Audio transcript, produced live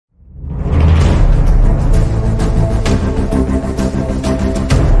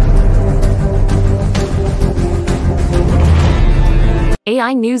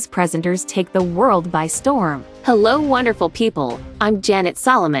AI news presenters take the world by storm. Hello wonderful people, I'm Janet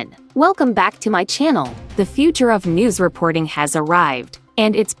Solomon. Welcome back to my channel. The future of news reporting has arrived,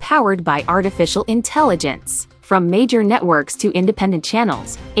 and it's powered by artificial intelligence. From major networks to independent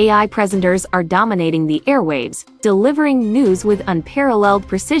channels, AI presenters are dominating the airwaves, delivering news with unparalleled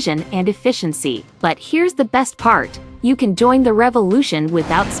precision and efficiency. But here's the best part. You can join the revolution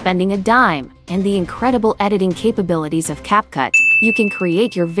without spending a dime. And the incredible editing capabilities of Capcut, you can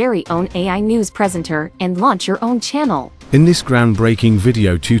create your very own AI news presenter and launch your own channel. In this groundbreaking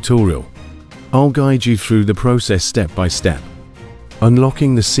video tutorial, I'll guide you through the process step by step,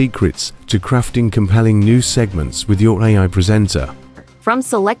 unlocking the secrets to crafting compelling news segments with your AI presenter. From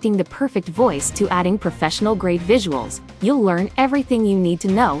selecting the perfect voice to adding professional-grade visuals, you'll learn everything you need to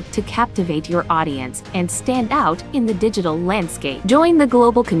know to captivate your audience and stand out in the digital landscape. Join the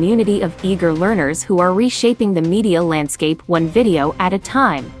global community of eager learners who are reshaping the media landscape one video at a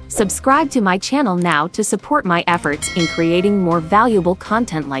time. Subscribe to my channel now to support my efforts in creating more valuable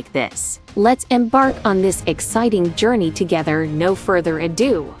content like this. Let's embark on this exciting journey together. No further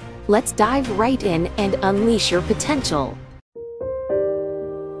ado, let's dive right in and unleash your potential.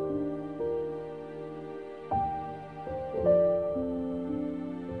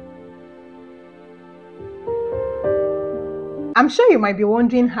 I'm sure you might be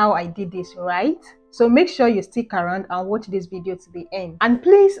wondering how I did this, right? So make sure you stick around and watch this video to the end. And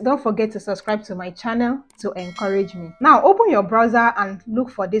please don't forget to subscribe to my channel to encourage me. Now open your browser and look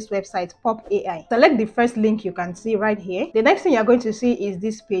for this website, Pop AI. Select the first link you can see right here. The next thing you're going to see is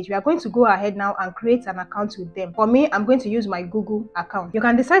this page. We are going to go ahead now and create an account with them. For me, I'm going to use my Google account. You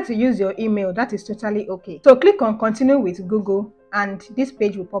can decide to use your email. That is totally okay. So click on continue with Google, and this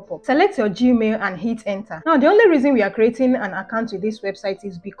page will pop up. Select your Gmail and hit enter. Now the only reason we are creating an account with this website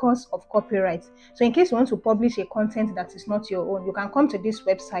is because of copyright. So in case you want to publish a content that is not your own, you can come to this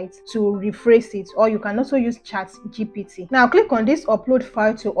website to rephrase it, or you can also use ChatGPT. Now click on this upload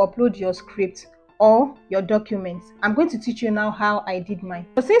file to upload your script or your documents. I'm going to teach you now how I did mine.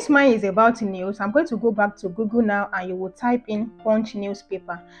 So since mine is about news, I'm going to go back to Google now, and you will type in Punch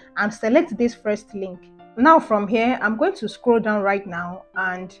newspaper and select this first link. Now from here, I'm going to scroll down right now,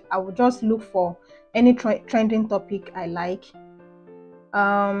 and I will just look for any trending topic I like.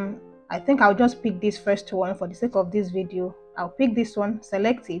 I think I'll just pick this first one for the sake of this video. I'll pick this one,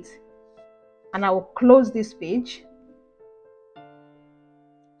 select it, and I will close this page.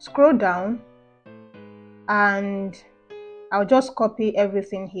 Scroll down, and I'll just copy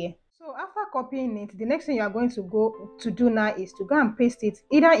everything here. So after copying it, the next thing you are going to do now is to go and paste it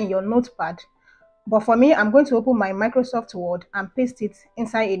either in your notepad, but for me, I'm going to open my Microsoft Word and paste it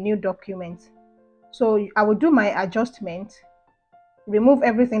inside a new document. So I will do my adjustment, remove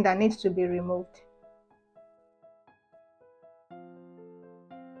everything that needs to be removed.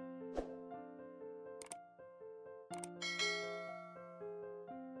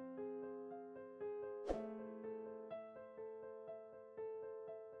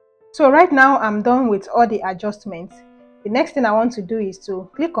 So right now I'm done with all the adjustments. The next thing I want to do is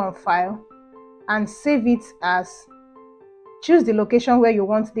to click on File and save it as. Choose the location where you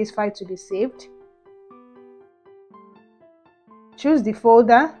want this file to be saved. Choose the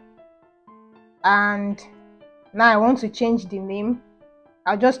folder, and now I want to change the name.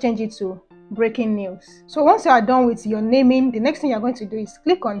 I'll just change it to Breaking News. So once you are done with your naming, the next thing you're going to do is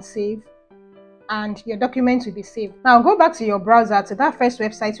click on Save, and your document will be saved. Now go back to your browser to that first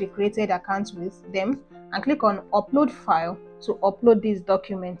website we created accounts with them, and click on Upload File to upload this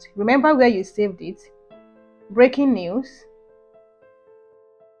document. Remember where you saved it, Breaking News,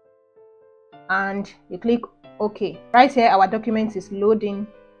 and you click OK. Right here our document is loading.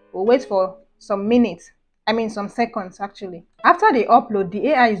 We'll wait for some minutes, some seconds actually. After the upload, the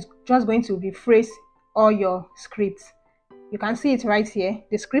AI is just going to rephrase all your scripts. You can see it right here.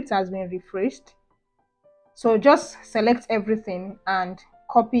 The script has been rephrased. So just select everything and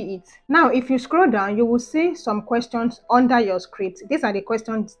copy it. Now if you scroll down, you will see some questions under your script. These are the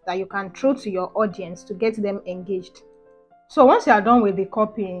questions that you can throw to your audience to get them engaged. So once you are done with the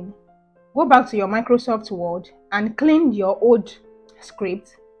copying, go back to your Microsoft Word and clean your old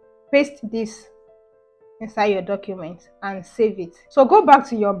script. Paste this inside your document and save it. So go back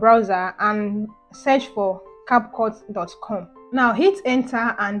to your browser and search for capcut.com. Now hit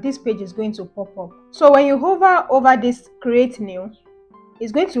enter, and this page is going to pop up. So when you hover over this create new,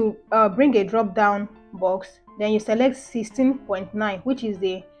 it's going to bring a drop down box. Then you select 16.9, which is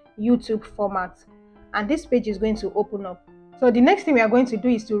the YouTube format, and this page is going to open up. So the next thing we are going to do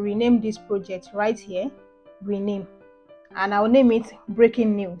is to rename this project right here, rename, and I'll name it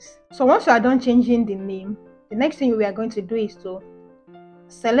Breaking News. So once you are done changing the name, the next thing we are going to do is to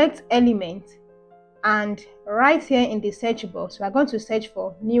select element, and right here in the search box we are going to search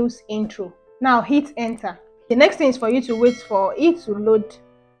for news intro. Now hit enter. The next thing is for you to wait for it to load,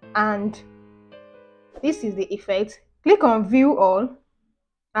 and this is the effect. Click on view all,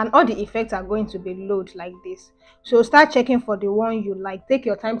 and all the effects are going to be loaded like this. So start checking for the one you like. Take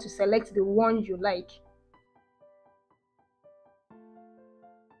your time to select the one you like.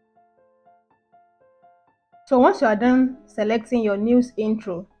 So once you are done selecting your news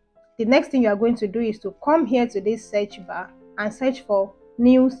intro, the next thing you are going to do is to come here to this search bar and search for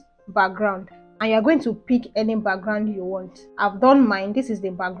news background, and you are going to pick any background you want. I've done mine. This is the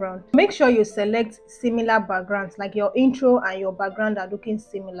background. Make sure you select similar backgrounds, like your intro and your background are looking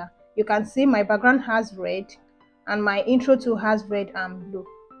similar. You can see my background has red and my intro too has red and blue.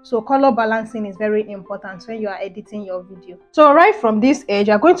 So color balancing is very important when you are editing your video. So right from this edge,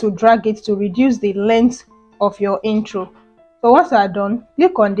 you're going to drag it to reduce the length of your intro. So once you are done,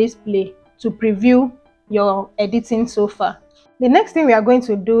 click on display to preview your editing so far. The next thing we are going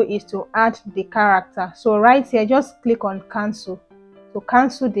to do is to add the character. So right here, just click on cancel to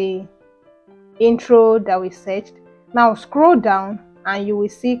cancel the intro that we searched. Now scroll down and you will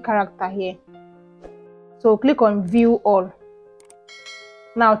see character here. So click on view all.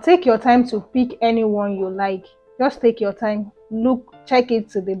 Now take your time to pick any one you like. Just take your time, look, check it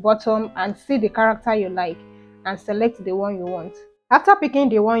to the bottom and see the character you like and select the one you want. After picking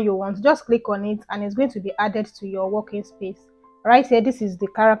the one you want, just click on it and it's going to be added to your working space. Right here, this is the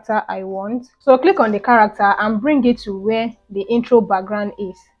character I want. So click on the character and bring it to where the intro background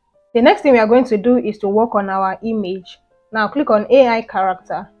is. The next thing we are going to do is to work on our image. Now click on AI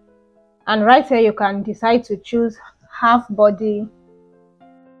character, and right here you can decide to choose half body.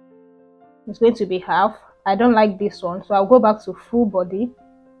 It's going to be half. I don't like this one, so I'll go back to full body.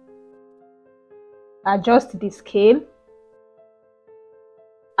 Adjust the scale.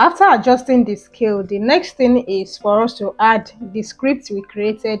 After adjusting the scale, the next thing is for us to add the script we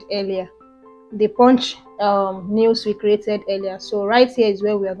created earlier, the punch news we created earlier. So right here is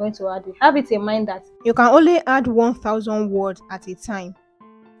where we are going to add it. Have it in mind that you can only add 1000 words at a time.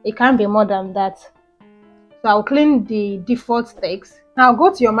 It can't be more than that. So I'll clean the default text. Now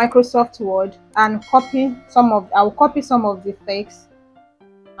go to your Microsoft Word and I'll copy some of the text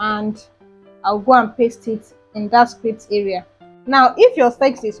and I'll go and paste it in that script area. Now if your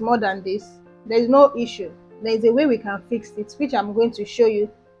text is more than this, there is no issue. There is a way we can fix it, which I'm going to show you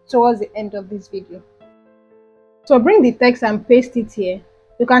towards the end of this video. So bring the text and paste it here.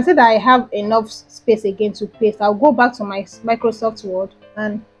 You can see that I have enough space again to paste. I'll go back to my Microsoft Word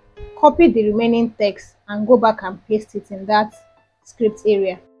and copy the remaining text and go back and paste it in that script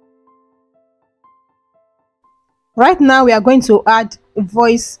area. Right now we are going to add a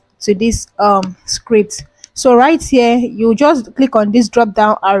voice to this script. So right here, you just click on this drop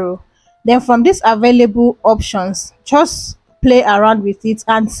down arrow. Then from this available options, just play around with it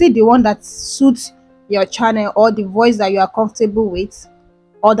and see the one that suits your channel or the voice that you are comfortable with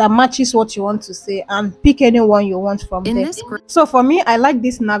or that matches what you want to say, and pick any one you want from there. So for me, I like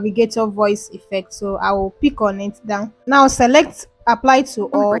this navigator voice effect, so I will pick on it down. Now select apply to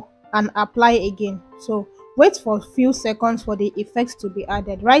all and apply again. So wait for a few seconds for the effects to be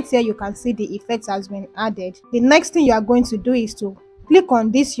added. Right here you can see the effect has been added. The next thing you are going to do is to click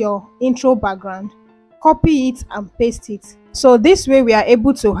on this your intro background, copy it and paste it. So this way we are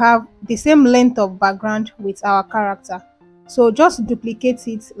able to have the same length of background with our character. So just duplicate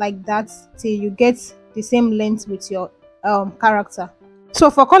it like that till you get the same length with your character. So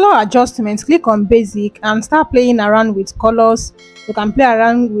for color adjustments, click on basic and start playing around with colors. You can play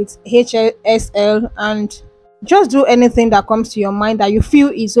around with HSL and just do anything that comes to your mind that you feel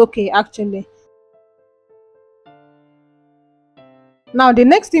is okay actually. Now the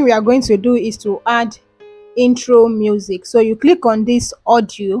next thing we are going to do is to add intro music. So you click on this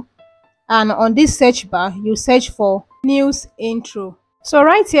audio and on this search bar you search for news intro. So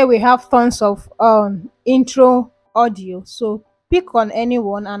right here we have tons of intro audio. So pick on any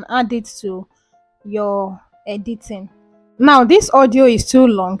one and add it to your editing. Now this audio is too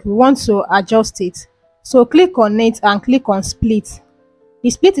long, we want to adjust it. So click on it and click on split. The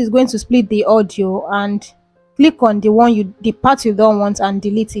split is going to split the audio, and click on the part you don't want and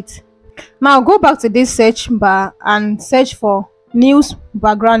delete it. Now go back to this search bar and search for news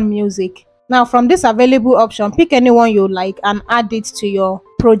background music. Now from this available option, pick any one you like and add it to your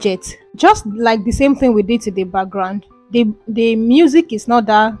project. Just like the same thing we did to the background. The music is not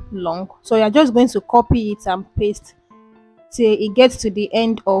that long, so you're just going to copy it and paste till it gets to the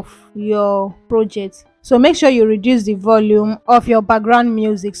end of your project. So make sure you reduce the volume of your background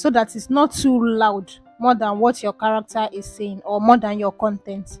music so that it's not too loud more than what your character is saying or more than your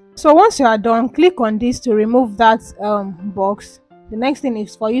content. So once you are done, click on this to remove that box. The next thing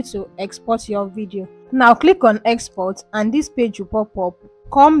is for you to export your video. Now click on export and this page will pop up.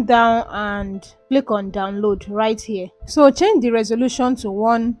 Come down and click on download right here. So change the resolution to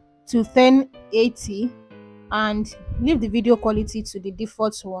 1080 and leave the video quality to the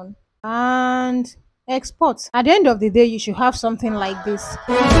default one and export. At the end of the day, you should have something like this.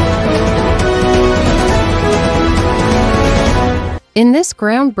 In this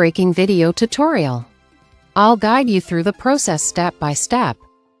groundbreaking video tutorial, I'll guide you through the process step by step.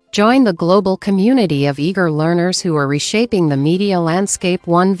 Join the global community of eager learners who are reshaping the media landscape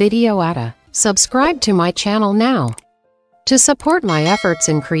one video at a. Subscribe to my channel now to support my efforts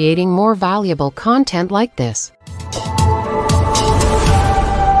in creating more valuable content like this.